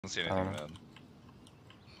don't see anything, man.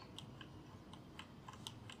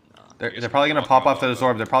 They're probably gonna pop after this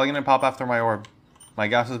orb. They're probably gonna pop after my orb. My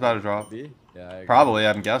gas is about to drop. Yeah, I agree. Probably,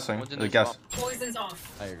 I'm guessing. I guess. Poison's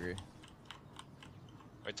off. I agree.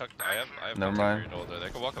 Wait, Tuck, I have Never mind. They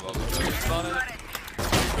can walk above.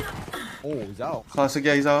 Oh, he's out. Classic,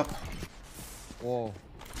 yeah, he's out. Whoa.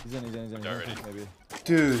 He's in, Already. Maybe.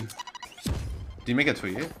 Dude. Did you make a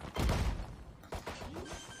tweet?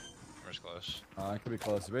 Where's close? It could be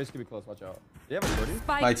close. The race could be close. Watch out. Do you have a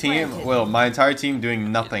 40? My team, Will, my entire team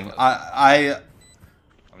doing nothing. I'm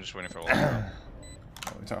just waiting for a while.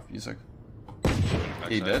 Oh, it's off music.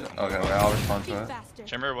 He did? Okay, wait, I'll respond to it.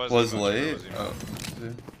 Chamber Was late? Oh,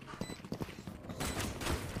 dude.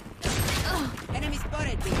 Enemy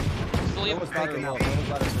spotted.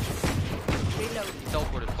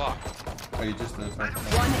 Teleported fuck. Oh, you just did it.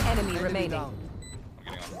 One enemy remaining. I'm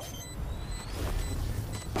getting on.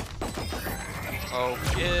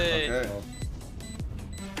 Okay. Okay.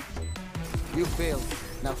 You failed.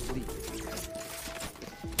 Now sleep.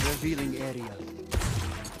 Revealing area.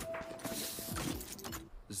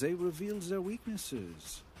 They revealed their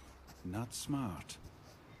weaknesses. Not smart.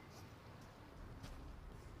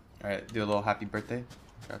 Alright, do a little happy birthday.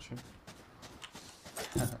 Got you.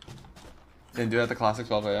 Didn't do it at the classic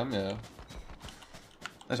 12 AM? Yeah.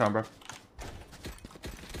 Nice round, bro.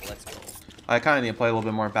 Let's go. I kind of need to play a little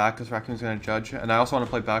bit more back because Raccoon's going to judge. And I also want to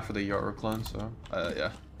play back for the Yoru clone, so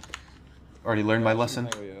yeah. Already learned my lesson.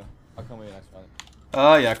 I'll come with you next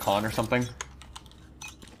round. Yeah, con or something.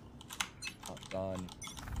 Oh, done.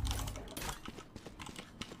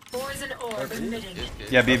 Poison orb emitting.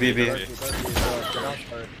 Yeah, B. Worry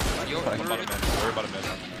about a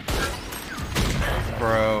minute.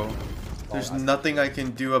 Bro. There's nothing I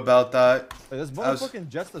can do about that. Wait, this motherfucking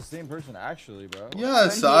Jet's the same person, actually, bro.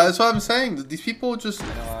 Yes, that's what I'm saying. These people just...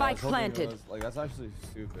 Spike planted. Like, that's actually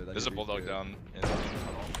stupid. There's a bulldog down in the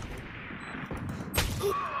tunnel.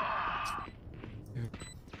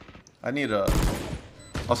 I need a...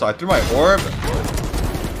 Also, I threw my orb.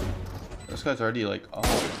 This guy's already like, oh.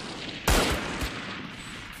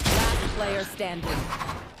 Last player standing.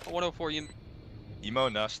 104 Emo,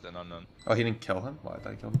 Nest, and Unknown. Oh, he didn't kill him? Why did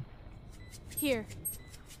I kill him? Here.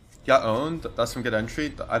 Got owned. That's some good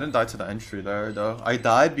entry. I didn't die to the entry there, though. I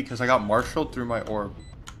died because I got marshaled through my orb.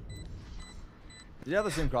 Did you have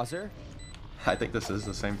the same crosshair? I think this is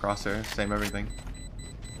the same crosshair. Same everything.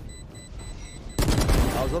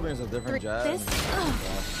 I was hoping it was a different Jet.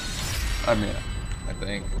 I mean, I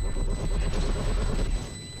think.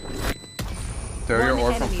 Throw your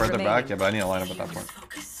orb from further back? Yeah, but I need to line up at that point.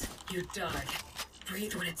 Focus. You die.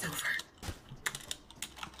 Breathe when it's over.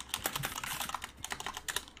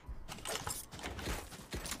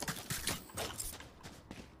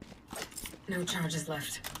 No charges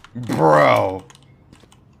left. Bro!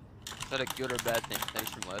 Is that a good or bad thing?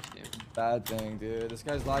 Thanks from last game. Bad thing, dude. This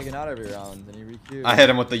guy's lagging out every round, and he re-queued. I hit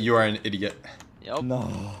him with the "you are an idiot." Yep.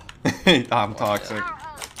 No. I'm toxic.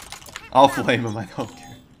 I'll flame him, I don't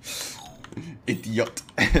care. Idiot.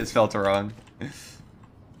 It's felt to run.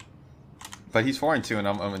 But he's 4-2 and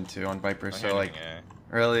I'm 0-2 on Viper, so like,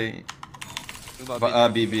 really? But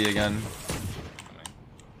BB again.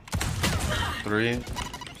 3.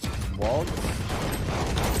 Walled?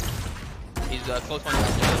 He's close one.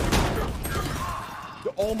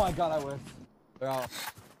 Oh my god, I whiffed. They're out.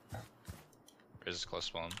 Where's this close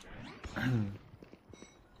spawn?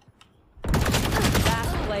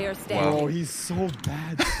 Last player standing. Oh, he's so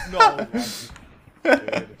bad. No.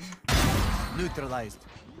 Dude. Neutralized.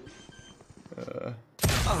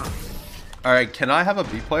 Alright, can I have a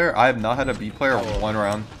B player? I have not had a B player one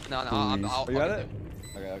round. No, Oh, you got it?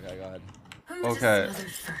 Okay, go ahead. Okay.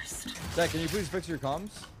 Zach, can you please fix your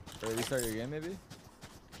comms? Or restart your game, maybe?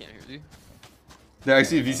 Can't hear you. Did I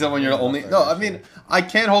see V7 when you're the only... No, I mean, I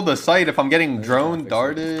can't hold the site if I'm getting drone,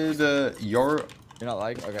 darted, You're not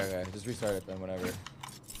like? Okay. Just restart it then, whenever.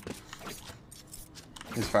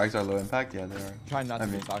 His frags are low impact? Yeah, they are. Trying not to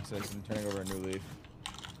be toxic and turning over a new leaf.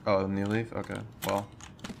 Oh, a new leaf? Okay. Well,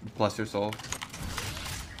 bless your soul.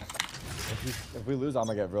 If we lose, I'm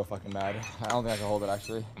gonna get real fucking mad. I don't think I can hold it,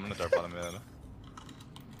 actually. I'm gonna dart bottom mid.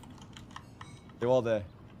 They all day.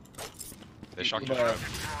 They shocked my trip.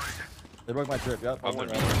 They broke my trip, yep.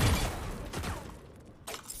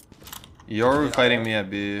 You're fighting me at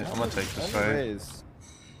B. I'm gonna take this fight.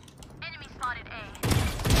 Enemy spotted A.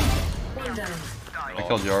 I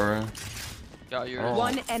killed Yoru. Got your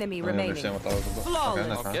One enemy I remaining. understand what that was about. Okay,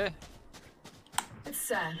 nice round. okay. It's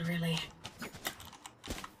sad, really.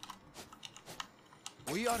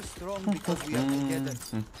 We are strong because we are together.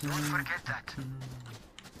 Don't forget that.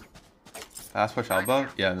 Pass push elbow?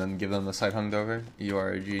 Yeah, and then give them the side hung over. You are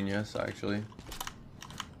a genius, actually.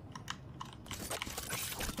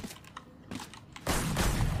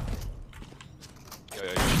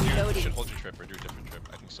 You should hold your trip or do a different trip.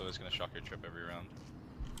 I think Sova's gonna shock your trip every round.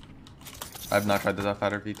 I've not tried the Death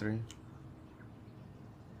Fighter V3.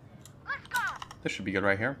 This should be good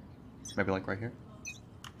right here. Maybe like right here.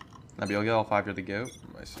 Maybe I'll get all 5 to the go.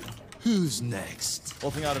 I see. Who's next?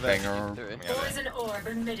 Ulting out of it. Banger. Poison orb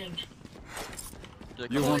emitting.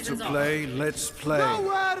 You want to play? Let's play.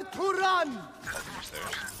 Nowhere to run!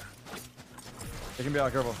 It can be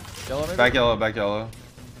out, careful. Yellow maybe? Back yellow, back yellow.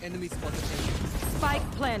 Enemy spotted.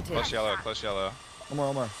 Spike planted. Close yellow, close yellow. One more,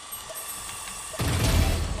 one more.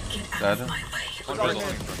 Get Dead. out of my way. One goes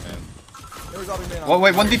holding from man. They were dropping main on. Whoa,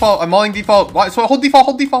 wait, one default. I'm mauling default. Why? So hold default,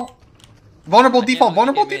 hold default. Vulnerable default,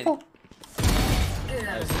 vulnerable get default. Get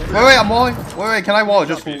out. Wait, I'm mauling. Wait, can I wall?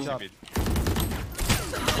 Just TP, TP.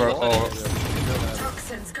 bro. Oh,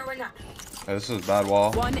 Toxins going up. yeah, this is a bad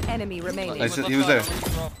wall. One enemy remaining. Nice. He was there.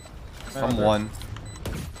 I'm one.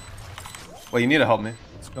 Wait, you need to help me.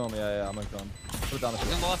 Let's come, yeah, I'm gonna come. Put it down the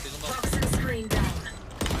He's on field. the left, he's on the left. Toxin screen down.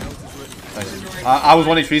 Nice. I was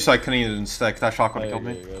 1 HP, so I couldn't even stick. That shot would have killed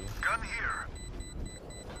me.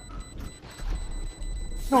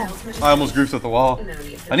 I almost grouped with the wall. No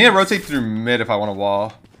need for I need to rotate through mid if I want to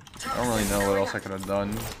wall. I don't really know what else I could have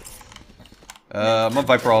done. I'm a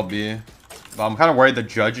Viper all B. But I'm kind of worried the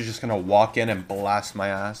judge is just going to walk in and blast my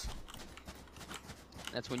ass.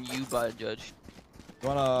 That's when you buy a judge. You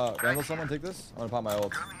wanna wrangle someone? Take this? I'm gonna pop my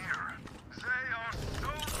ult.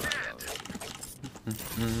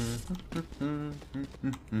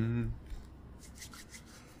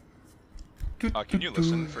 Can you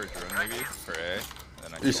listen for drone maybe? For A? Then I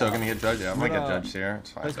You're can still go. going to get judge? Yeah, I'm going to get gonna judge here.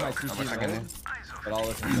 It's fine. Place my How much TP I can do? mid, but I'll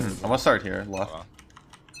listen to I'm going to start here, left. Wow.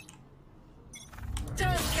 Don't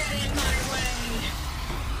get in my way.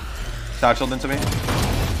 Satcheled into me.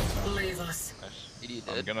 Leave us. Idiot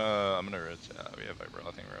I'm dead. gonna rotate. We have Viper.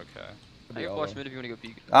 I think we're okay. I can flash mid if you wanna go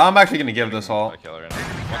peek. I'm actually going to give this all. Back yellow right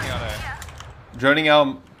now. Walking on A. Droning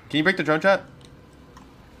out. Can you break the drone chat?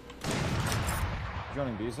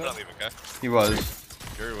 Joining B, I'm sir? gonna leave, okay? He was.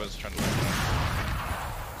 Fury was trying to.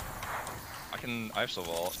 I have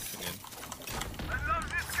Silval if you need.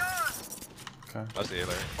 Okay. That's the A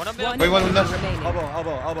layer. One up One mid. Wait, enemy no. remaining.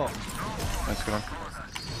 Elbow. Let's go.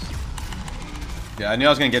 Yeah, I knew I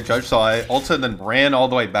was gonna get judged, so I ulted and then ran all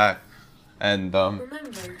the way back. And Remember,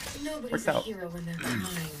 nobody's Worked a out. hero when they're crying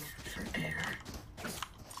for air.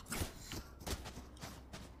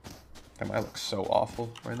 damn, I look so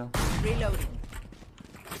awful right now. Reloading.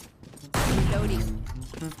 Reloading.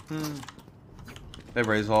 They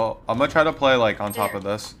raise all. I'm gonna try to play like on top of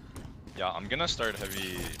this. Yeah, I'm gonna start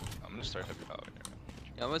heavy. I'm gonna start heavy power here.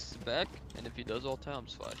 Yeah, I'm gonna sit back, and if he does all time,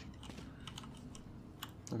 slash.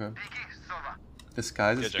 Okay.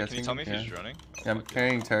 Disguise Yeah, is Jack, can you getting. tell me if Yeah. he's droning? Yeah, I'm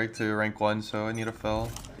carrying Tarek to rank 1, so I need a fill.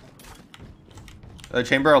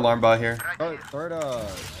 Chamber alarm bot here. Third,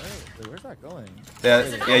 wait, where's that going? Yeah,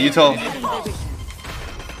 you tell. You can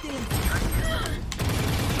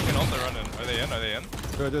also run in. Are they in? Are they in?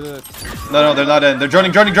 Do. No, they're not in. They're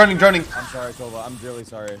droning. I'm sorry, Tova. I'm really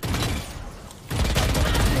sorry.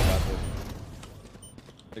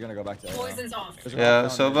 They're gonna go back to A now. Poison's off. There's a Yeah, knockdown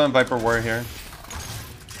Sova mid. and Viper were here.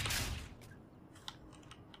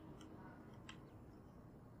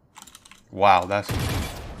 Wow, that's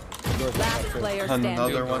Last player standing.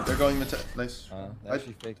 another one. They're going into nice. They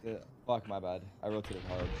actually faked it. Fuck, my bad. I rotated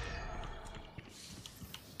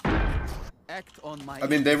hard. Act on my. I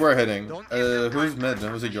mean, they were hitting. Who's mid?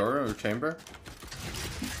 Was it Yoro or Chamber?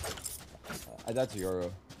 I died to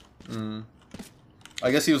Yoro. I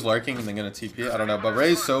guess he was lurking and then gonna TP. I don't know. But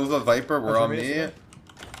Ray, Sova, Viper were on me. Yeah,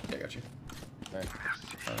 Yeah, got you.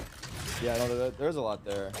 Yeah, no, there's a lot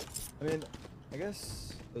there. I mean, I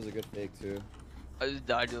guess it was a good fake too. I just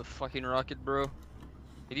died to a fucking rocket, bro.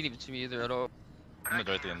 He didn't even see me either at all. I'm gonna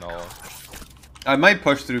dart the null. I might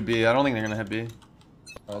push through B. I don't think they're gonna hit B.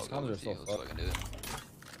 Oh, his comms are so Let's fucked. fucking do it.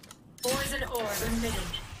 Poison orb emitting.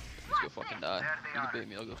 Let's go fucking die. You can bait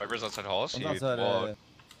me, I'll go. Viper's outside halls. I'm He outside,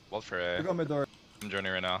 walled for We're A. going mid door. I'm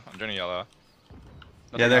joining right now. I'm joining yellow.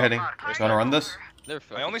 Yeah, they're hitting. You wanna run this? They're I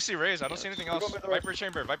fucking. only see Rays. I don't see anything else. Viper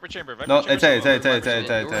chamber. Viper chamber. Viper No, chamber. it's A.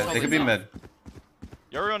 solo. They could be mid.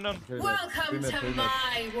 You're unknown. Welcome to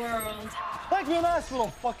my world. Thank you, nice little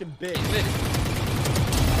fucking bitch.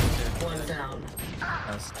 One down.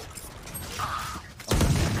 Nice.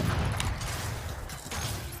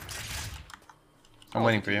 I'm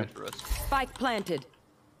waiting for you. Spike planted.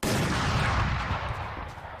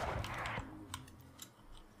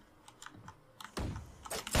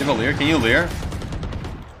 Give a leer. Can you leer?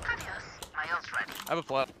 have a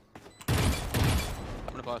flat.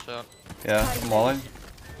 I'm gonna flash out. Yeah, I'm walling.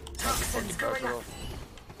 Toxins going up.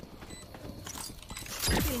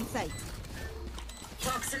 Inside.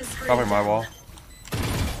 Toxin screen. Probably my wall.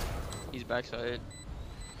 He's backside.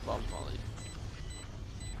 Bomb's molly.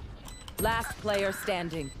 Last player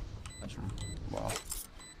standing. Wow.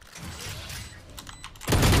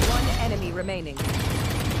 One enemy remaining.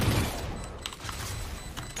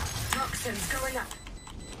 Toxins going up.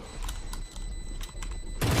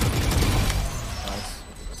 Nice.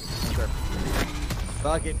 Okay.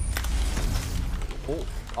 Fuck it. Oh,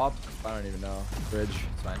 up. I don't even know. Bridge.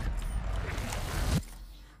 It's fine.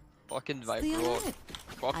 Fucking Stay Viper. alive.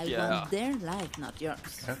 Fuck I yeah. want their life, not yours.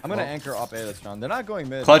 I'm gonna anchor up A this round. They're not going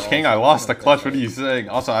mid. Clutch at all, King, so I I'm lost the gonna clutch. play What are safe. you saying?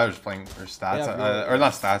 Also, I was playing for stats, Yeah, or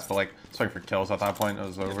not stats, but like just playing for kills at that point. It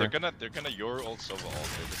was Yeah, over. they're gonna your ult Sova ult.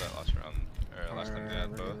 They did that last round. Or last time they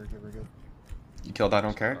had both. We're good. You killed, I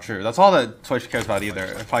don't care. True. That's all that Twitch cares about either.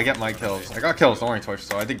 If I get my kills, I got kills. Don't worry, Twitch.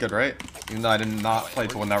 So I did good, right? Even though I did not play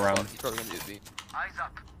to win that round. He's probably gonna do the B.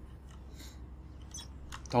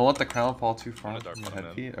 Don't let the crown fall too far I'm gonna from dark the bottom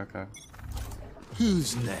head feet. Okay.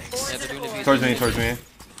 Who's next? Yeah, they're doing the B. Towards me, towards me.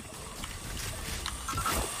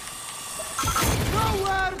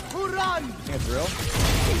 Nowhere to run! You think it's real?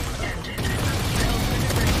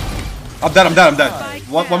 I'm dead, I'm dead, I'm dead.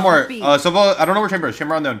 One more. Sova, I don't know where Chamber is.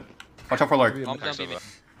 Chamber on down. Watch out for Lark. Bomb's down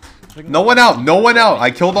B. No one out, no one out.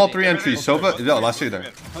 I killed all 3 entries. Sova, no, last 2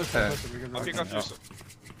 there. Okay. I'll pick up Joseph.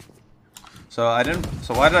 So I didn't.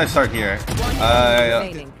 So why did I start here?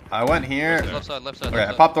 Remaining. I went here. Left side, left side. Okay, I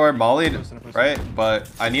left popped orb, mollied, right? But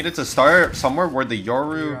I needed to start somewhere where the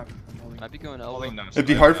Yoru. side. Might be going Holy elbow. no. It'd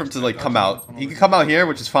be hard for him to like come out. He could come out here,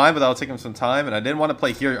 which is fine, but that'll take him some time. And I didn't want to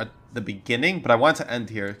play here at the beginning, but I wanted to end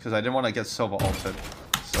here because I didn't want to get Sova ulted.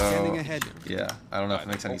 Standing So ahead. yeah, I don't know if it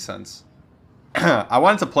makes any sense. I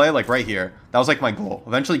wanted to play like right here. That was like my goal.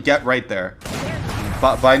 Eventually get right there.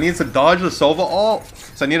 But I need to dodge the Sova ult.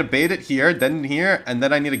 So I need to bait it here, then here, and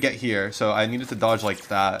then I need to get here. So I needed to dodge like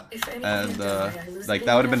that. And like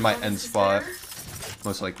that would have been my end spot.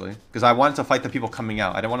 Most likely. Because I wanted to fight the people coming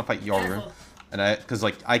out. I didn't want to fight Yoru. And because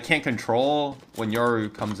like I can't control when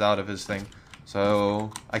Yoru comes out of his thing.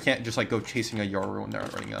 So I can't just like go chasing a Yoru when they're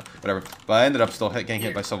running out. Whatever. But I ended up still getting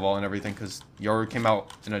hit by Sova and everything because Yoru came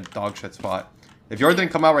out in a dog shit spot. If Yoru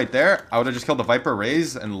didn't come out right there, I would have just killed the Viper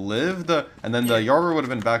Raze and lived. And then the Yoru would have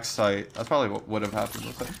been backside. That's probably what would have happened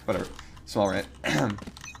with it. Whatever. Small rant.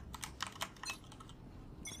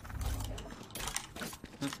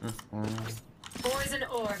 Poison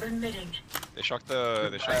orb emitting. They shocked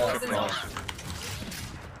the trip wrong.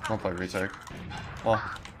 I'll play retake. Well,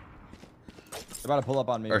 They're about to pull up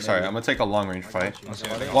on me. or sorry, maybe. I'm gonna take a long range fight.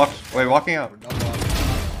 Okay. Walking out.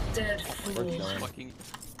 Dead We're fool. chilling. Fucking.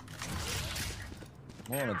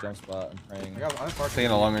 I'm on a jump spot. I'm praying.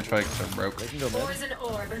 Taking a long range fight because I'm broke. They can go mid. Poison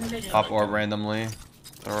orb emitting. Pop orb randomly.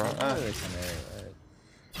 Throw Oh, ah. they come A, right.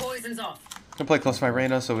 Poison's off. Can play close to my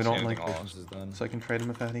Reyna so we don't Same like. thing all. Patience is done. So I can trade him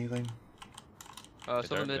if anything.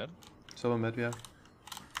 Someone mid. So mid, yeah.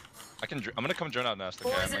 I'm gonna come drone out nest.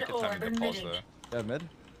 Okay, I might get time to pulse though. Yeah, mid.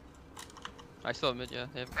 I still have mid, yeah.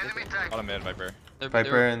 They have, On a mid Viper.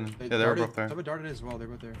 Viper and yeah, they were both there. Someone darted as well. They're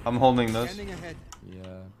both there. I'm holding those. Standing ahead. Yeah,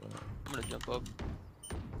 but I'm gonna jump up.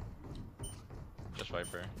 Just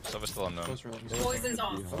Viper. Sova's still unknown. Close row. Poison's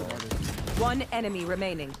off. Someone darted. One enemy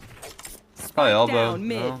remaining. Probably elbow. down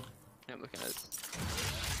mid. No? Yeah, I'm looking at it.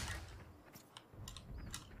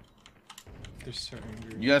 They're so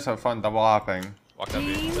angry. You guys have fun double hopping. Walk that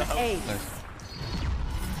B. Team Ace.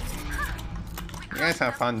 You guys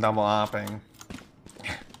have fun double hopping.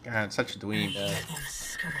 God, such a dweeb. yeah.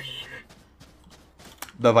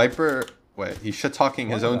 The Viper. Wait, he's shit talking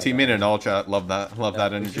his own teammate in all chat. Love that. Love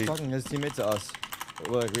that He's energy. talking his teammate to us.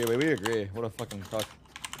 We agree. We agree. What a fucking fuck.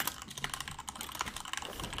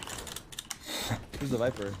 Who's the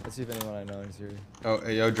Viper? Let's see if anyone I know is here. Oh,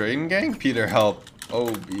 hey, yo, Drayden gang? Peter, help.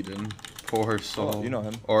 Oh, Beaton. Poor soul. Oh, you know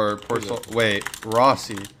him. Or poor Who's soul. it? Wait,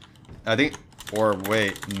 Rossi. I think. Or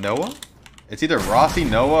wait, Noah? It's either Rossi,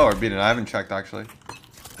 Noah, or Beaton. I haven't checked actually.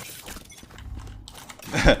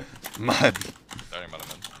 My Starting bottom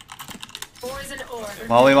mid. Poison orb.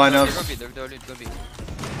 Molly They're lineups. gonna be, they're gonna be.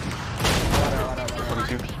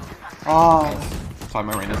 22. Oh. Sorry,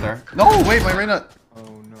 my Reyna's there. No, wait, my Reyna. Oh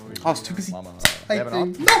no. I was too busy Mama. They have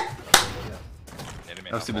an typing. op?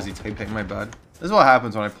 No! I was too busy typing, my bad. This is what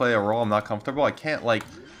happens when I play a role I'm not comfortable. I can't, like,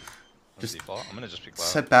 Just default. I'm gonna just pick loud.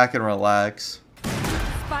 sit back and relax.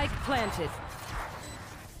 Spike planted.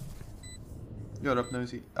 Yo, what up,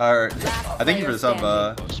 Nosy? Alright, I thank you for the sub,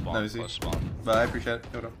 Close spawn. Nosy. Close spawn. But I appreciate it.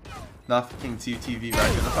 Yo, what up? Not fucking TV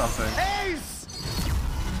bracket, that's what I'm saying.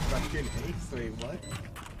 Fucking ace. Wait, what?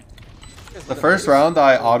 The first round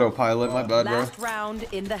I autopilot. My bad, bro. Last round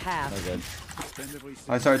in the half. No good.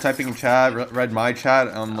 I started typing in chat, read my chat.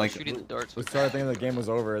 I'm like, Shooting the darts. We started thinking the game was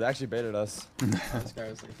over. They actually baited us. This guy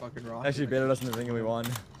was like fucking rock. They actually baited us into thinking we won.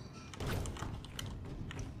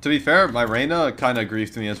 to be fair, my Reyna kind of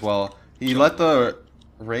griefed me as well. He let the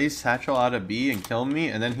Raze satchel out of B and kill me,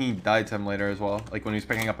 and then he died to him later as well. Like when he was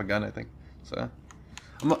picking up a gun, I think. So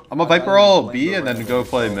I'm a Viper all B and then go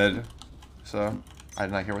play mid. So I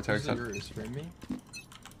did not hear what Tarek said.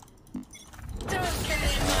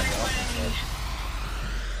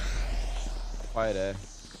 Quiet A. I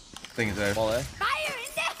think it's A. Ball A. Fire in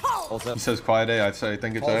the hole! He says quiet A. I say I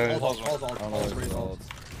think it's A. I don't know what it's called.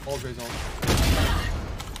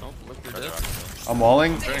 Don't look for this. I'm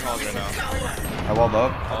walling. Turning halls right now. I walled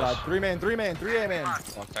up. 3 man, 3 man, 3 A man.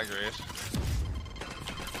 Tag race.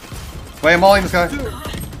 Wait, I'm walling this guy.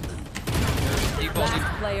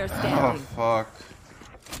 Last player Oh standing. fuck.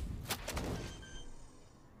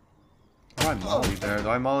 Do I molly there? Do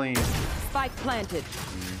I molly? Spike planted.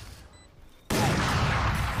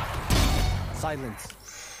 Silence.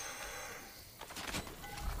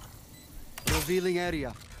 Revealing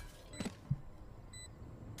area.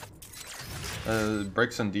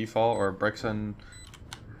 Bricks and default or bricks and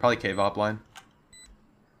probably cave op line.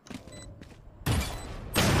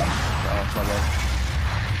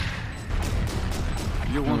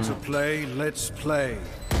 You want to play? Let's play.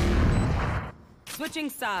 Switching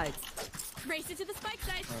sides. Race it to the spike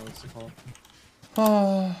side. Oh, what's it called?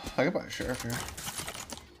 Oh, I could buy a sheriff here.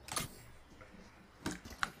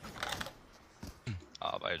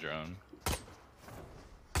 I'll buy a drone.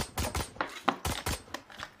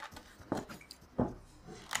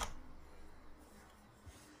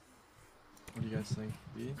 What do you guys think?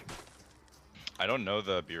 B? I don't know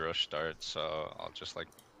the B rush start, so I'll just like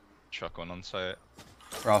chuck one on site.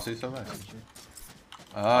 Rossi, so nice. Got you.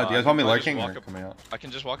 Do you guys want me I just lurking walk or up- coming out? I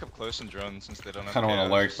can just walk up close and drone since they don't have I don't want to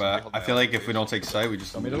KO, lurk, just but hold I my feel like if we elbows. don't take sight, we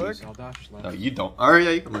just Want me to lurk? I'll dash left. No, you don't. Alright, yeah,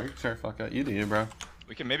 you can lurk. Sure, fuck it. You do you, bro.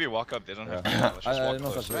 We can maybe walk up, they don't have Yeah. KO, let's just I walk don't know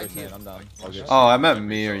if that's close. what you're saying. I'm down. I'll get Oh, I meant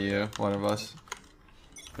me or you, one of us.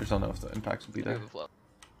 I just don't know if the impacts will be there.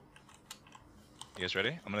 You guys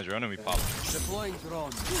ready? I'm gonna drone and we pop. Deploying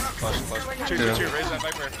drone. Close, close. Two, Yeah. raise that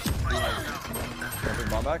Viper. Bring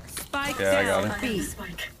bomb back. Spike Yeah, I got down it. B.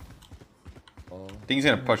 Oh. I think he's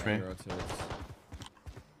gonna push me.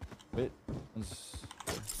 Wait.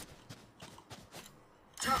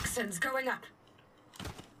 Toxins going up.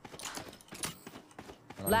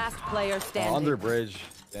 Last player standing. Under bridge.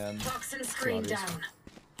 Damn. Toxin screen obvious. down.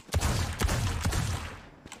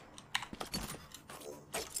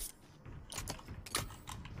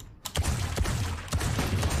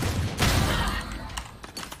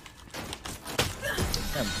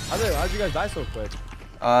 Damn. How'd you guys die so quick?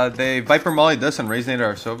 They Viper mollied this and resonated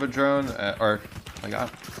our Sova drone, or I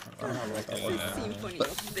got.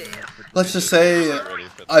 Let's just say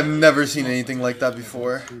I've never seen anything like that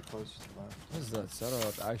before. Too close to the left. What is that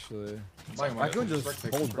setup actually? Mine, I could just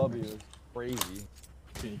Brick, hold brick, W. brick. It's crazy.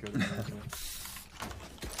 Can you go there, okay.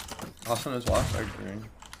 Austin is watch green.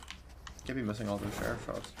 Can't be missing all those sheriff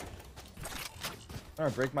shots. I'm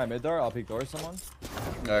gonna break my mid door. I'll peek door someone.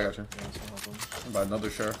 Yeah, I got you. Yeah, so help him. Buy another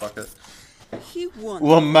sheriff bucket. He won.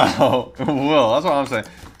 Lamau. Will, that's what I'm saying.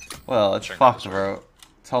 Well, it's fucked, bro.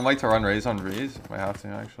 Tell Mike to run raise on Reese. Might have to,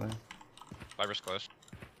 actually. Viper's close.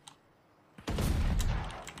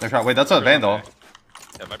 They're trying. Wait, that's a Vandal.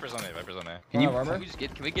 Yeah, Viper's on A, Viper's on A. Can you? armor?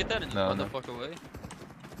 Can we get that and just No, run no. the fuck away?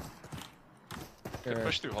 Could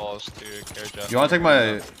push through halls to care Jeff. You want to take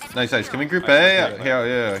my? Nice, nice. Can we group A? Here,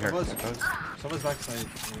 yeah, here. Someone's backside.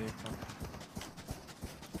 Yeah,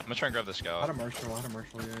 I'm gonna try and grab the I scout. had a Marshall,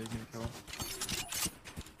 yeah, you can kill.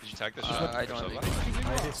 Did you tag this I shot? don't Sova?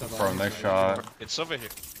 have I hit Sova. For a nice shot. It's Sova here.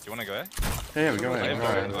 Do you wanna go A? Yeah, we go I in. have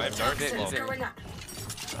Alright. dart. I have dart. Bit, Well, bit. Going up.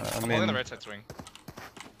 I I'm holding the mean, right side swing.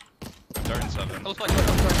 Dart and 7. Close back.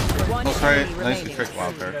 One close right. enemy Nice to remaining. trick.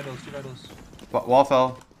 Wow, Two fair. vandals, two vandals. Wall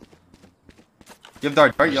fell. Give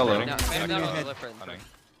dart. Dart yellow. Now, stand down on the left right. Hunting.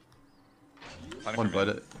 One for me. bud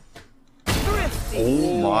it.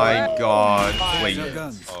 Oh my god. Wait,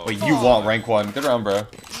 Guns. Oh, wait, you want rank 1. Good round, bro.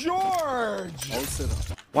 George. All set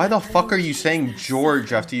up. Why the fuck are you saying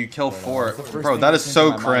George after you kill 4? Bro, that is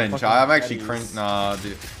so cringe. I'm actually cringe. Nah,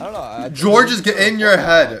 dude. I don't know. George is in your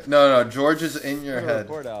head. No, George is in your head.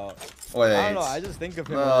 Report out. Wait. I don't know. I just think of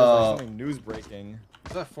him as No. like something news breaking.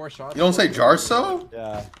 Is that 4 shots? You don't say Jarso?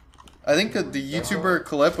 Yeah. I think the YouTuber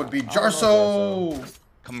clip would be I don't know Jarso.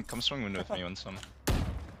 Come swing with me on some.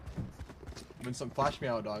 When some flash me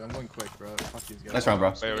out, dog. I'm going quick, bro. Fuck these guys. Nice round, bro.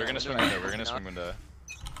 Wait, we're gonna swing window. We're gonna swing window.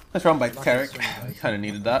 Let's run by Tarek. Kind of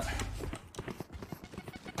needed that.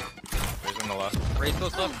 Raise in the left. Raise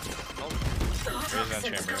goes left. Oh, Raise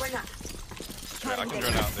in chamber. Going up. Wait, I can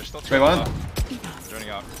drone out. There's still two. Wait, one. Droning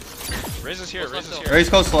out. Raise is here. Raise is here. Raise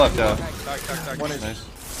close to left, yeah. Tack.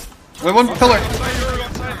 Nice. Wait, one pillar.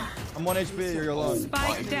 I'm 1 HP, you're alone.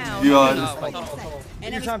 Spike down. You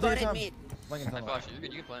Take your time, take your time. Flank and I tunnel. flash. You're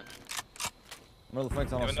good. You can plant. Another flank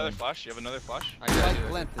You tunnel. have another flash? You have another flash? I got you.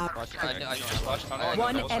 Planted. I know. Just flash tunnel.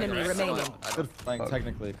 One Double enemy second, right? remaining. Could flank,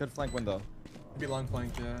 technically. Could flank window. Be long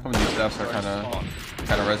flanked, yeah. Some of these steps are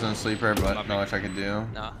kind of resident sleeper, but not much I can do.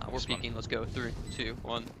 Nah, we're peeking. Let's go. 3, 2,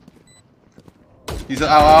 1. He's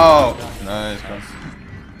oh, nice. Bro.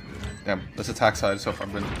 Damn, this attack side so far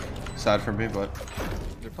been sad for me, but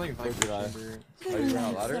They're playing Viper did I? chamber. Oh, you ran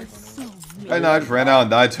out ladder? I know I just ran out and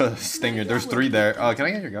died to a stinger. There's 3 there. Can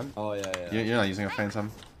I get your gun? Oh, yeah. You're not using a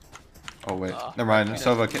phantom. Oh wait, never mind.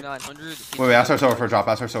 Sova. Wait, 900. ask our Sova for a drop.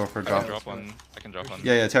 Ask our Sova for a I can drop. drop one. I can drop one.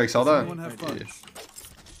 Yeah, Tarek, sell that. Everyone have fun.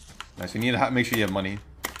 Nice. You need to make sure you have money.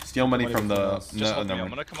 Steal money from the. Just No, hold me. never I'm mind.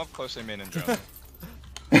 gonna come up close to main and drone.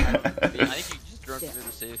 I think you just drone through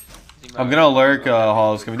the safe. I'm gonna lurk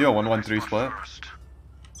halls. Can we do a 1-1-3 split?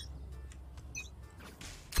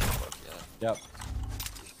 Yep.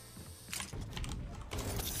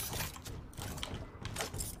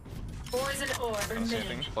 Poison orb I don't see anything.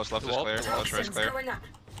 remaining. Close left is clear. Close right is Toxins clear. going up.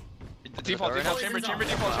 The default, chamber, chamber,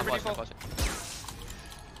 default.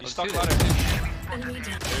 He's stuck ladder. Enemy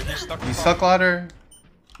down. He's stuck. You suck ladder.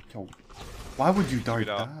 Yo, why would you dart Read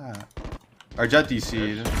out. that? Our jet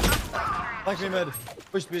DC'd. Flank me mid.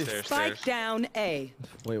 Push B. Stairs, Spike stairs. down A.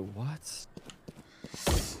 Wait, what?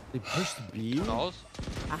 They pushed B? Calls.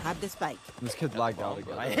 I have the spike. This kid lagged out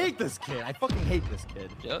again. I hate this kid. I fucking hate this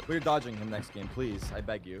kid. Yep. We're dodging him next game, please. I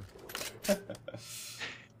beg you.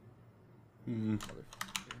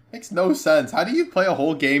 Makes no sense. How do you play a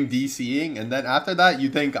whole game DCing and then after that you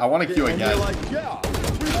think I want to queue And again? you're like, yeah, we won.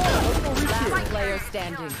 Let's go Last requeue. player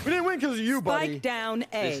standing. We didn't win because of you, buddy. Spike down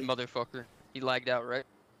This A. motherfucker. He lagged out, right?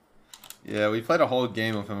 Yeah, we played a whole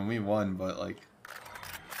game of him and we won, but like.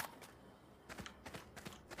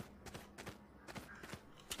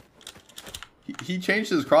 He changed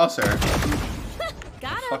his crosshair. Got What the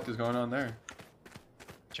him. fuck is going on there?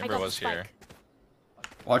 Chamber got was the spike. here.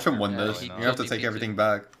 Watch him win Yeah, this. he You have to did, take he everything did.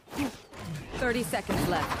 back. 30 seconds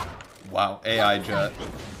left. Wow, AI jet.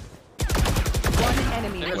 One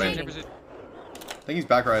enemy Chamber's Wait. in, remaining. chamber's in. I think he's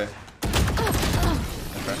back right.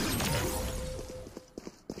 Okay.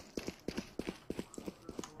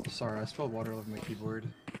 Sorry, I spilled water all over my keyboard.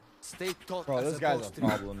 Stay taut. Bro, as this guy's a opposed to-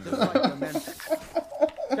 problem, Just dude. like the men.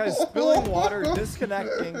 This guy's spilling water,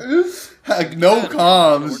 disconnecting. Heck, no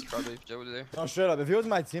comms. Probably if Joe was there. No, straight up. If he was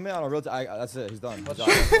my teammate on a real that's it. He's done. He's done.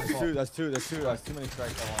 That's too many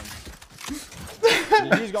strikes at once.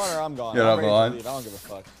 He's gone or I'm gone. Get I'm up, ready to Milan. leave. I don't give a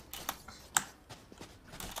fuck.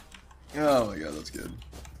 Oh my god, that's good.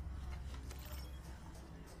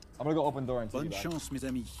 I'm gonna go open door and take you Bonne back. chance, mes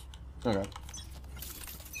amis. Okay.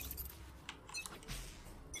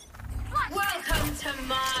 Welcome to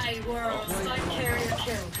my world. Spike carrier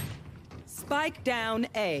killed. Spike down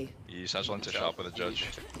A. He satchel into shop with a judge.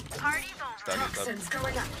 Party's Stab, stab. Toxins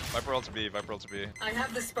going up. Viper ult to B, Viper ult to B. I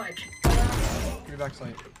have the spike. Give me back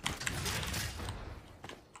sight.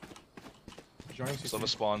 Joining CC. Silva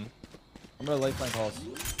spawn. I'm gonna late flank calls.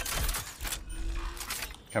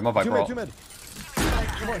 Okay, I'm a Viper ult. Two mid.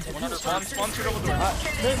 Spawn, two double door.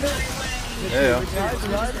 Yeah. Two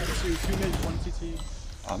mid, one CT.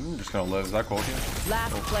 I'm just gonna live. Is that cool?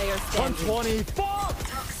 Last player standing. 120. Fuck!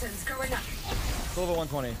 Toxins going up. Silva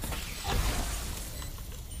 120.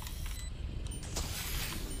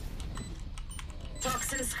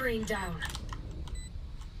 Toxin screen down.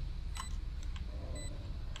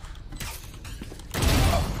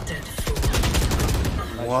 Dead fool.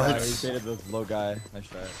 Nice What? try. He baited the low guy. Nice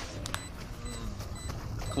try.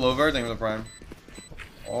 Clover, thank you for the prime.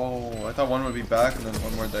 Oh, I thought one would be back and then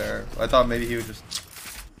one more there. I thought maybe he would just.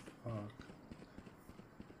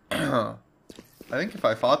 Oh. I think if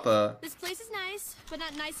I fought the. This place is nice, but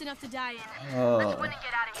not nice enough to die in. Oh. Get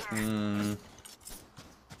out of here.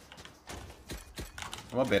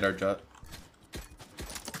 I'm gonna bait our jet.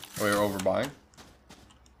 Oh, you're overbuying?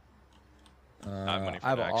 have money for I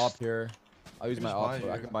have an next. op here. I'll use my just op. buy So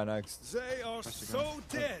I here. can buy next. They are so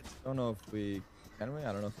dead. I don't know if we can. We?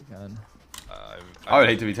 I don't know if we can. I would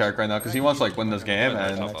hate to be Tarek right now because he wants to like win this game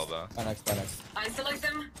and Buy next. Buy next. Isolate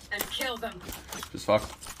them and kill them. just fuck.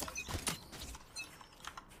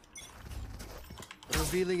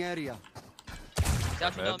 Revealing area.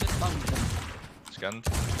 Down from Mid. down mid. Scanned.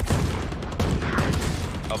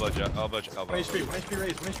 Elbow jet, elbow jet, elbow. One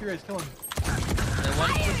HP raised, kill him. And One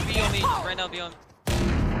push B on me. Right now, B on.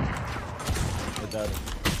 They're dead.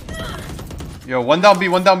 Yo, one down B,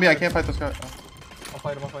 one down B. I can't fight this guy. I'll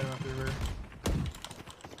fight him after river.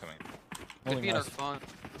 Coming. Could be in our Nice. spawn.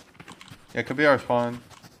 Yeah, it could be our spawn.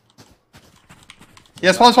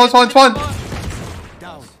 Yeah, spawn, spawn, spawn, spawn.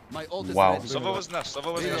 Down. My ult is Wow. ready. Sova was nest.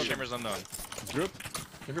 Sova was nest. Chambers unknown. Group.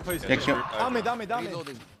 River plays. Yeah, kill. Down me, down me, down me.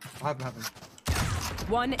 Reloading. I'll have him.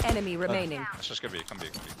 One enemy remaining. It's just gonna be. Come be.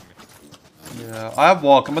 Yeah, I have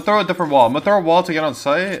wall. I'm gonna throw a different wall. I'm gonna throw a wall to get on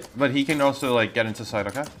site, but he can also like get into site.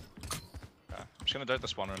 Okay. Yeah. I'm just gonna dart the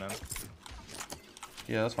spawner now.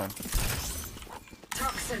 Yeah, that's fine.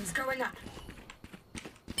 Toxins going up.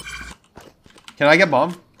 Can I get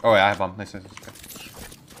bomb? Oh wait, I have bomb. Nice, nice, nice. Okay.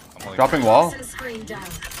 I'm holding. Dropping wall. Screen down.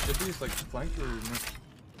 If he's like flanked or missed.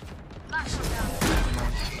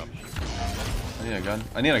 I need a gun.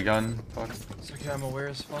 I need a gun. Fuck. It's okay, I'm aware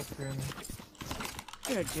as fuck, man.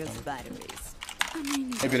 You're just batteries.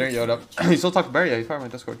 Hey Peter, yo, what up? You still talk to Barry? Yeah, he's part of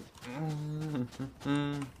my Discord.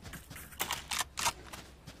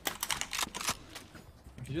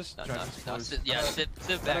 If you just No, drive no, this no, close.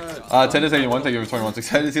 sit back. Ted is 81. Thank you for 21.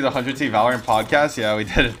 Excited to see the 100T Valorant podcast. Yeah, we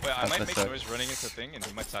did it. Wait, I might make sick. noise running into thing, and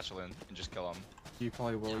he might satchel in and just kill him. You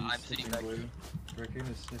probably will. Yeah, He's I'm sitting sniffing back. blue. Raccoon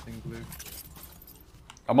is sniffing blue.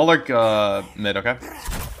 I'm gonna lurk mid, okay?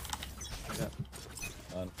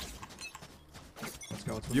 Let's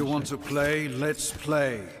go. You want to play? Let's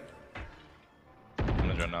play. I'm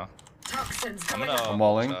gonna drone now. Toxins I'm going gonna. up. I'm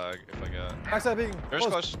walling. If I get. Backside being. There's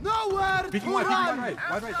close. Nowhere Peeking to wide, run. right.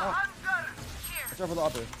 Wide right. Oh. Watch out for the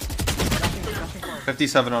upper.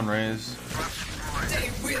 57 on raise.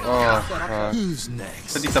 Oh, fuck. Who's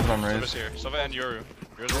next? 57 on Sova's raise. here. Sova and Yoru.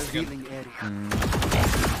 Yoru's ult again. Revealing area.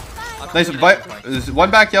 Nice. There's one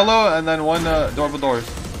back yellow and then one double doors.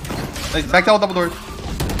 Nice. Back yellow, double doors.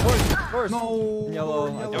 First. No. Yellow.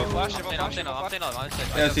 You have a flash? You have a I'm flash? staying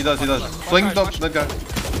up. Yes, he does. He does. Swing the mid guy.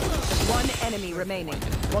 One enemy remaining.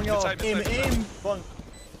 One yellow. Mid-side, Aim, mid-side, aim. One.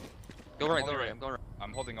 Go right, I'm going right.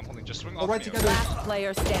 I'm holding. Just swing All off right me. together. Last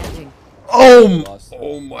player standing. Lost.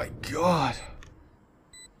 Oh my god.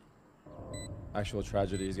 Actual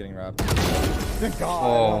tragedy. He's getting wrapped.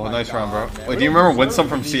 Oh, nice round, bro. Wait, do you remember win some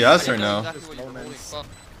from CS or no? Exactly what you're holding. Fuck.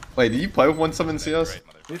 Wait, did you play with win some in CS? Great,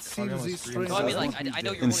 mother. It seems these friends No, I mean are like not I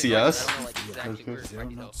know you're In holding CS? right, but I don't know like exactly where They're I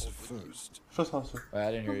need to not hold with you. first. Just hustle. Wait,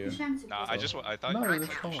 I didn't hear you. Nah, I thought No, you that's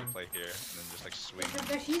like, fine. you should play here and then just like swing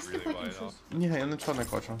really wide off. Yeah, I'm trying to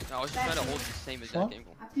coach him. No, I was just trying to hold the same exact What?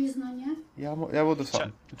 angle. Yeah, yeah, we'll do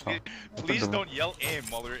something. It's fine. Please don't yell aim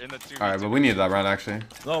while we're in the 2v2. Alright, but we needed that round actually.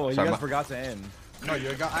 No, you Sorry, guys ma- forgot to aim. No, you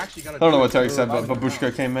actually gotta. I don't know do what it. Terry said, but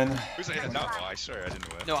Babushka came in. Who's saying no? Oh, I swear I didn't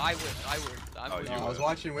win. No, I would. I'm Oh, with you I was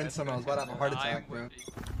watching Winsome. I was about to have a heart attack, bro.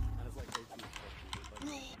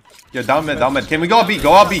 Yeah, down mid, down mid. Can we go out B?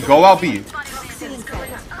 Go out B, go out B. Toxins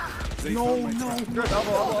going up.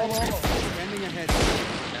 Standing ahead.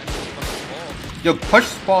 Yo, push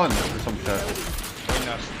spawn or some shit. Swing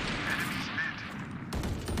nest.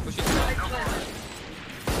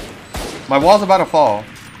 My wall's about to fall.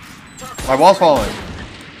 My wall's falling.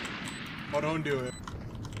 Oh, don't do it.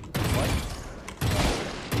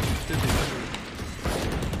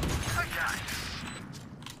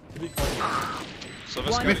 So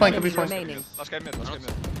One Could be fine, could be enemy fine. remaining. Let's get mid.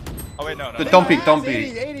 Oh wait, no. But don't peek, don't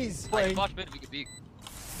peek. 80s. Like, watch mid, we could peek.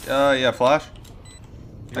 Yeah, flash.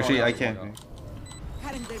 Actually, I can't.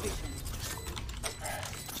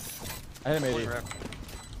 I hit him 80.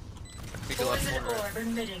 Peek the left Poison corner. orb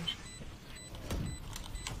emitting.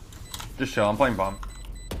 Just chill. I'm playing bomb.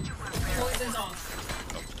 Poison's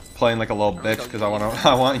off. Playing like a little bitch because I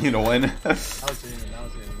want you to win. I was hitting him.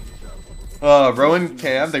 Good job. Rowan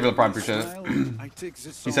KM, thank you for the prime, appreciate it. I take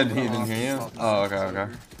this He said he didn't hear you. Oh, okay.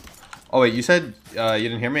 Oh wait, you said you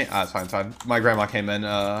didn't hear me? Ah, it's fine, it's fine. My grandma came in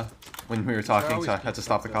when we were talking, so I had to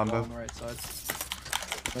stop the combo. On the right side.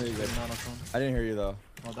 No, you're good. Not on phone. I didn't hear you though.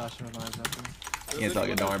 I'll dash him with my eyes after. Yeah, it's all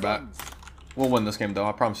good. Don't worry about it. We'll win this game though.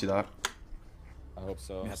 I promise you that. I hope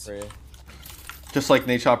so. I pray. Just like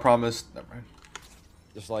Nate Shot promised. Never mind.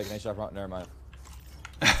 Just like Nate Shot. Never mind.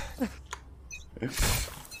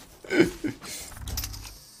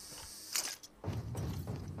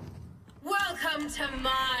 Welcome to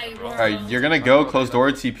my world. Alright, you're gonna go close door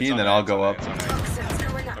TP and then I'll go up. Toxins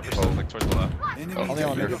going up. Like towards the left.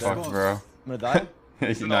 Oh, you're fucked, bro. I'm gonna die.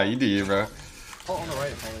 Nah, you do you, bro. Oh, on the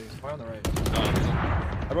right, probably. Probably on the right.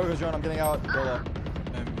 I broke his drone. I'm getting out. Go low.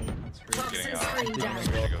 And me. That's great. Getting Toxins out. screen down. Need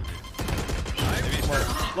to go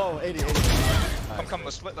B. Low. 80. Come,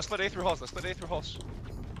 let's split A through halls. Let's split A through halls.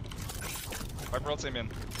 Viper ult same in.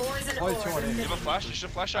 Poison Probably orb 2 on A. You have a emitting. flash? You should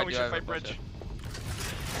flash I out. We do should have a fight flash, bridge.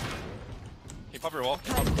 Keep up your wall.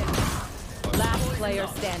 Last player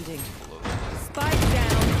standing. Spike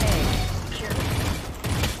down A.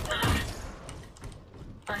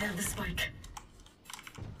 I have the spike.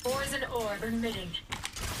 Poison orb emitting.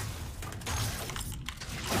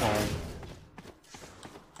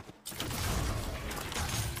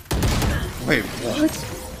 Wait, what?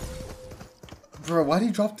 Bro, why did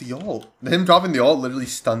he drop the ult? Him dropping the ult literally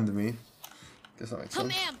stunned me. Guess that makes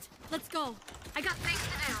sense. amped. Let's go. I got things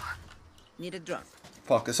to do. Need a drop.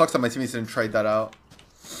 Fuck, it sucks that my teammates didn't trade that out.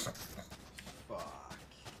 Fuck.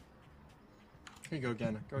 Can you go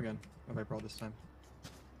again? Go again. No Viper all this time.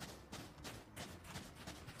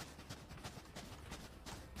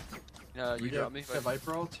 You got me. Get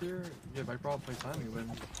Viper ult here. You get Viper ult, play time, you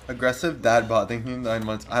win. Aggressive dad bot, thank you 9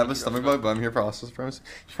 months. I have a stomach bug, but I'm here for hospice pros. You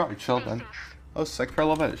should probably chill then. I was sick for a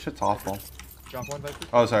little bit. Shit's awful. Drop one Viper.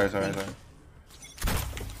 Oh, sorry.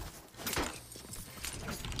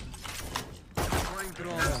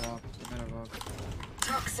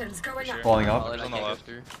 Toxins going up. Falling up. On the left.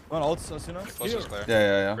 One ult, Asuna. Close is clear.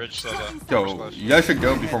 Yeah. Bridge Silva. Yo, you guys should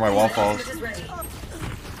go before my wall falls.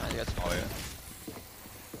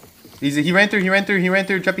 Easy. He ran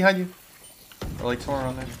through. Jump behind you. Or like somewhere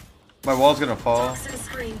around there. My wall's gonna fall. Toxin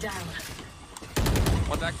screen down.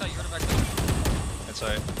 One back side, you got a back side.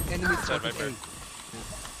 Inside. Enemy Inside spotted Viper.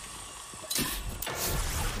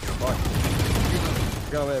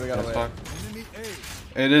 We got away. That's fucked. Enemy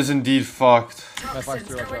A. It is indeed fucked. Toxins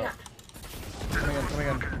going up. Coming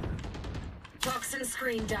in. Toxin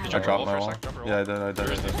screen down. I dropped my wall. Yeah, I did. There's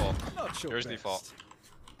I did. default. There's default.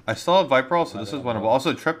 I still have Viper ult, so this is winnable.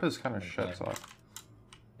 Also, Trip is kind of shit, so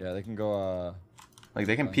Yeah, they can go. like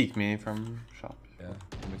they can peek me from shop. Yeah.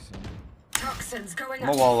 Let me see. Toxins going I'm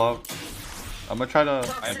up. gonna wall up. I'm gonna try to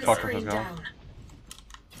Toxin fuck with screen this guy. down.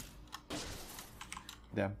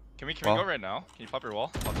 Yeah. Can we Well. go right now? Can you pop your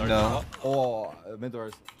wall? I'll dart No. Oh, mid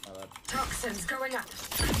doors. My bad. Toxins going up.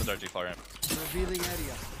 default. I'll dart default ramp. Revealing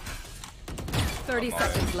area. 30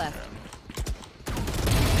 seconds left.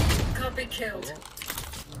 Copy killed.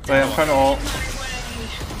 Wait, I'm trying to ult.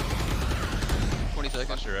 20 seconds.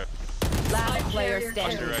 Flash your right. Last player Flash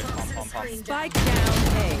standing. your right. Pom. Spike down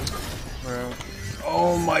A.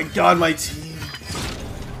 Oh my god, my team.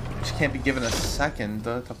 Just can't be given a second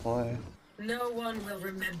to play. No one will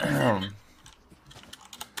remember.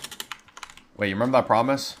 Wait, you remember that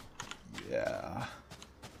promise? Yeah.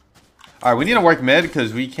 Alright, we need to work mid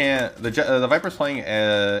because we can't. The Viper's playing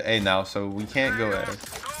A now, so we can't go A.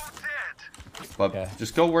 But Okay.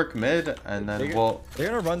 just go work mid and then we'll They're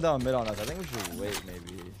gonna run down mid on us. I think we should wait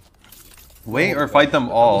maybe. wait or fight them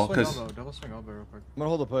all. Because Double swing elbow real quick. I'm gonna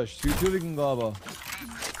hold the push. Two we can go elbow.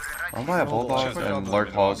 I'm gonna have bulldogs and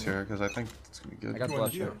lurk walls here because I think it's gonna be I good. got Win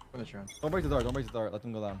flash the here. round. Win this round. Don't break the dart. Let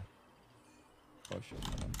them go down. Oh shit.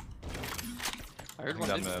 I heard I'm one.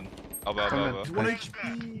 down Mid. mid. Elbow. One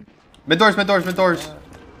HP. Mid doors.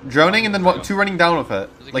 Droning and then two running down with it.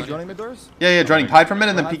 Is it Like Joining mid doors? yeah, droning. Hide for a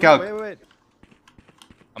minute and then peek out. Wait.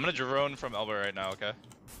 I'm gonna drone from elbow right now, okay?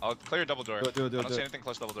 I'll clear double door. Do it, I don't see anything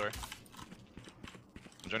close double door.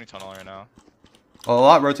 I'm joining tunnel right now. Oh, a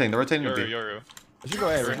lot rotating. They're rotating to B. Yoru. We should go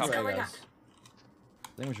A. We You're should go A, going guys. up. I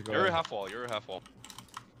think we should go Yoru A. half wall.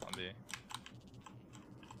 On B.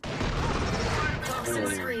 Toxin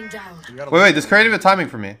screen down. You gotta Wait, this created a timing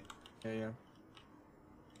for me. Yeah.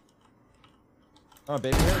 Oh,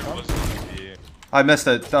 baby here. Was Oh. B. I missed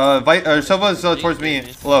it. Silva's towards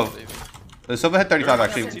me. Low. Silva hit 35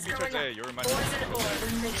 actually. TP towards A. Yoru might Poison orb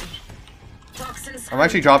emitting. Toxin I'm screen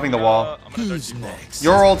actually dropping the wall. I'm gonna dart default.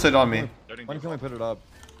 Your ulted on me. Darting When can we default. put it up?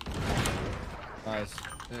 Nice.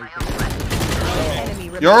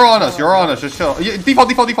 Enemy You're on us. Just chill. Default.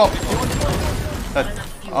 I'm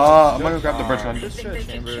gonna grab the bridge gun. Good shit, they can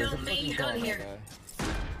Chambers. kill I'm me fucking on calling here. that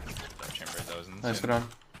Dark chamber, that was insane. Nice, good on.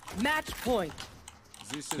 Match point.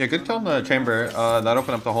 Yeah, good kill in the chamber. That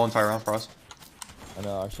opened up the whole entire round for us. guy. I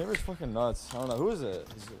know. Our chamber's fucking nuts. I don't know. Who is it?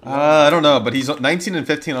 I don't know, but he's 19 and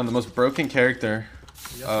 15 on the most broken character.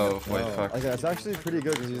 Oh, wait, fuck. Like, that's actually pretty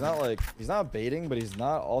good because he's not baiting, but he's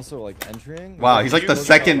not also like entering. Wow, he's like the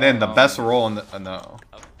second in, the best role in the. No.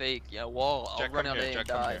 A fake. Yeah, wall. I'll Jack, run come out here, A and Jack,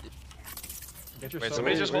 come die. here. Get your Wait, solo.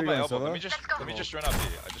 somebody just hold my Where you elbow. going, Let me just run up B.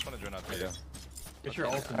 I just wanna join up B. Get your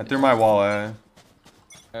ult. I threw my wall,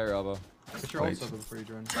 Hey, elbow. Get your ult solo before you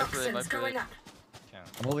join. Toxins going up. Can't.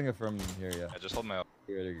 I'm holding it from here, yeah. Yeah, just hold my elbow.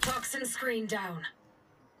 Here. Toxin screen down.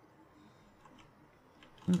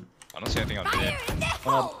 I don't see anything on B.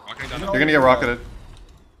 Walking down You're gonna get rocketed.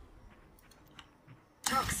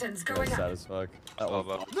 Toxins That's going sad up. as fuck.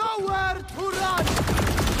 elbow. Nowhere to run.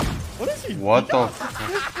 What the fuck?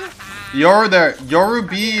 Yoru there. Yoru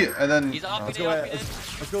B, and then. He's off. Let's He's go off. A.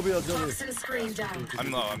 Let's go B. Toxin screen down.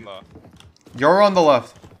 I'm low. You're on the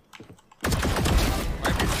left.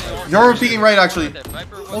 You're peeking right, actually.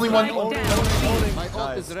 Only one. My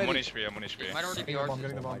ult is I'm ready. 1 HP, I'm 1 HP. Might already be I'm ours.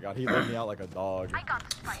 getting the Oh my bomb. god, he laid me out like a dog.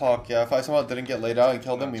 Fuck yeah, if I somehow didn't get laid out and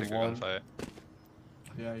killed him, That's we a good won. gunfight.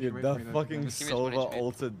 Yeah, you Dude, should wait the for me to- fucking Give me Sova 20 HP.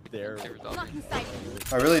 ulted there. Chamber's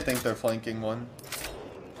off. I really think they're flanking one.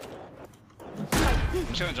 I'm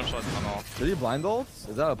just gonna jump shot tunnel. Did he blind ult?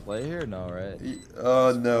 Is that a play here? No, right?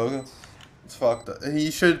 No. It's fucked.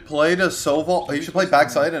 He should play to Sova. He should play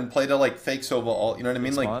backside and play to like fake Sova ult. You know what I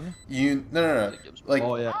mean? Like Spawn? you. No. Like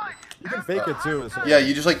Oh yeah. You can fake it too. So yeah,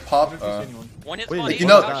 you just like pop. One hit Wait, spawn, like, eight. you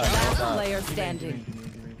know- Last player standing.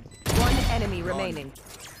 One enemy remaining.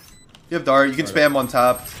 You have dart. You can spam one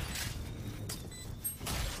tap.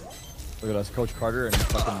 Look at us, Coach Carter and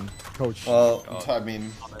fucking Coach. Well, I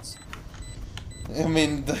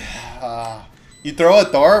mean, you throw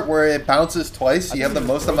a dart where it bounces twice. You have the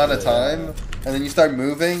most amount of time, and then you start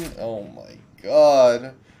moving. Oh my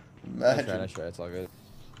god! Imagine. Nice try, it's all good.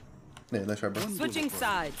 Yeah, nice try, bro. Switching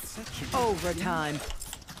sides. Overtime.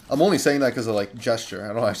 I'm only saying that because of like gesture.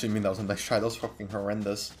 I don't actually mean that was a nice try. That was fucking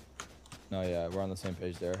horrendous. No, yeah, we're on the same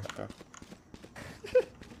page there.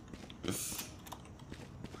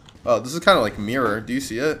 Oh, this is kind of like mirror. Do you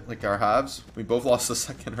see it? Like our halves. We both lost the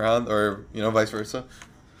second round, or you know, vice versa.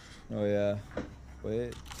 Oh yeah.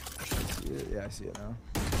 Wait. See it? Yeah, I see it now.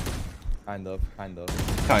 Kind of. Kind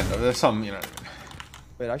of. There's some, you know.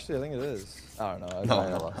 Wait, actually, I think it is. I don't know. I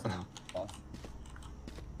No. lost him.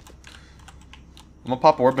 I'm gonna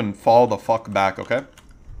pop orb and fall the fuck back, okay?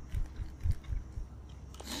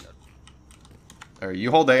 Alright,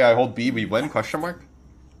 you hold A, I hold B, we win? Question mark?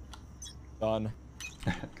 Done.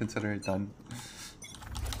 Consider it done.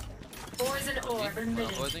 Poison orb emitting.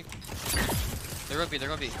 I think. They're gonna be, they're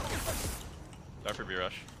gonna be. Dart for B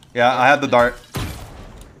rush. Yeah, I had the dart.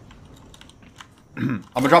 I'm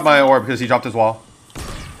gonna drop my orb because he dropped his wall.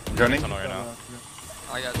 Journey? Tunnel right now.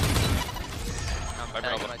 I got. I'm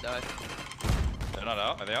tagged, I died. They're not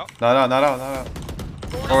out. Are they out? No, not out.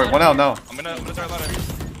 Oh, wait, one out, no. I'm gonna start ladder.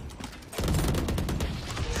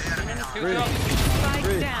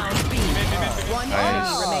 Spike down. B. One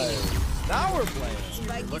Nice. enemy remaining. Now we're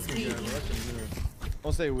playing. Looking good, looking good.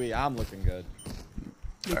 Don't say we. I'm looking good.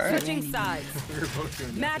 Alright. Switching sides. We're both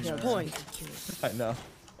doing Match that. point. I know.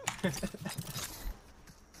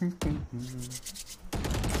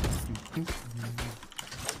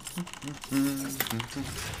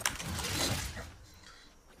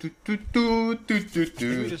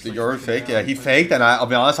 You're fake? Yeah, he faked, and I'll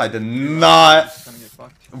be honest, I did not. Gonna get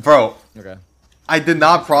fucked. Bro, Okay. I did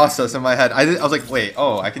not process in my head. I was like, wait,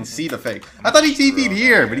 oh, I can see the fake. I thought he TP'd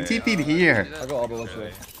here, but he TP'd here. I'll go all the way to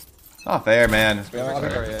it. Not fair, man.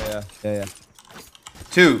 Yeah.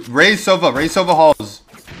 Two, raise Sova halls.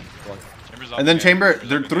 Chamber's And then off chamber, again.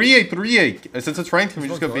 they're 3-8. Since it's ranked, can we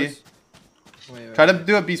just go B? Wait. Try to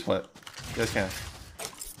do a B split. You guys can.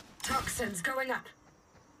 Toxins going up.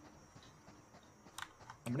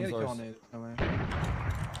 I'm gonna get a kill on Nate. No way.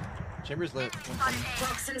 Chamber's lit.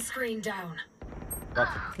 Toxin screen down.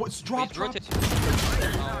 What's Please rotate.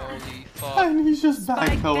 Holy fuck. And he's just back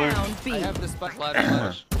Spike pillar. down. B. I have this spike ladder.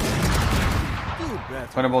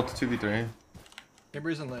 Winnable to 2v3. Chamber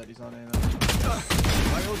isn't lit. He's on A now.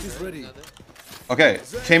 My ult is ready. Okay,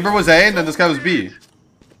 chamber was A, and then this guy was B.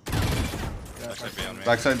 Backside B on me.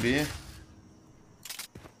 Backside B.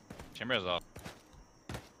 Chamber is off.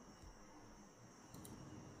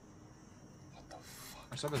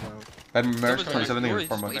 Our sub is low. Bad merch, Someone's 27 doing thing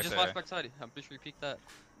for He months. just flashed backside. I'm pretty sure he peeked that.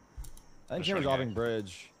 I think Just Chamber's running opping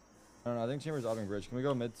bridge. I don't know. I think Chamber's opping bridge. Can we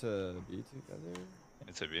go mid to B together?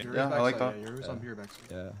 It's a B. Yoru's Yeah, I like backside, that. Yeah, Yoru's on beer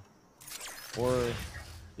backside. Yeah. Or,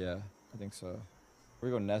 yeah, I think so. We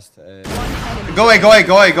go nest to A. One enemy.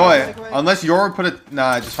 Go away. Unless you're put it.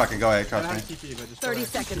 Nah, just fucking go away. I Trust have me. TP, but just 30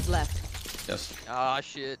 seconds left. Yes. Ah,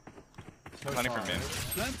 shit. Planning for me.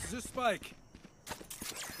 Plant the spike.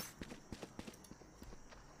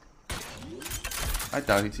 I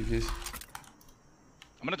doubt he TPs.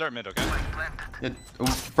 I'm gonna dart mid, okay? Yeah.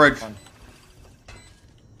 Oh, bridge. I can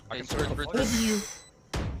Hey, sword. bridge.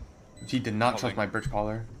 He did not trust my bridge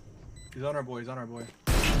caller. He's on our boy. He's on our boy.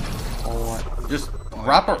 Oh, just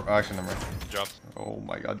wrap her. Oh, actually, never mind. Dropped. Oh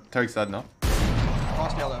my god. Tarek's dead now.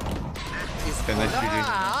 Cross yellow. Okay, nice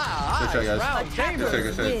GG. Good try, guys.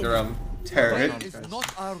 Good try. You're, Tarek. It's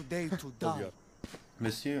not our day to die.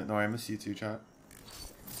 Miss you? No, I miss you too, chat.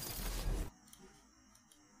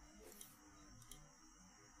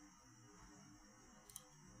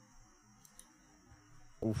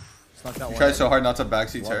 Oof. It's not that You one. tried so hard not to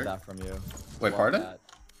backseat Love Tarek. that from you. Wait, Love pardon? that.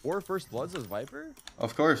 Or first bloods as Viper?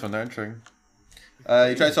 Of course, when they're entering.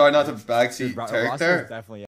 You tried so hard not to backseat Dude, Tarek Ross there. is definitely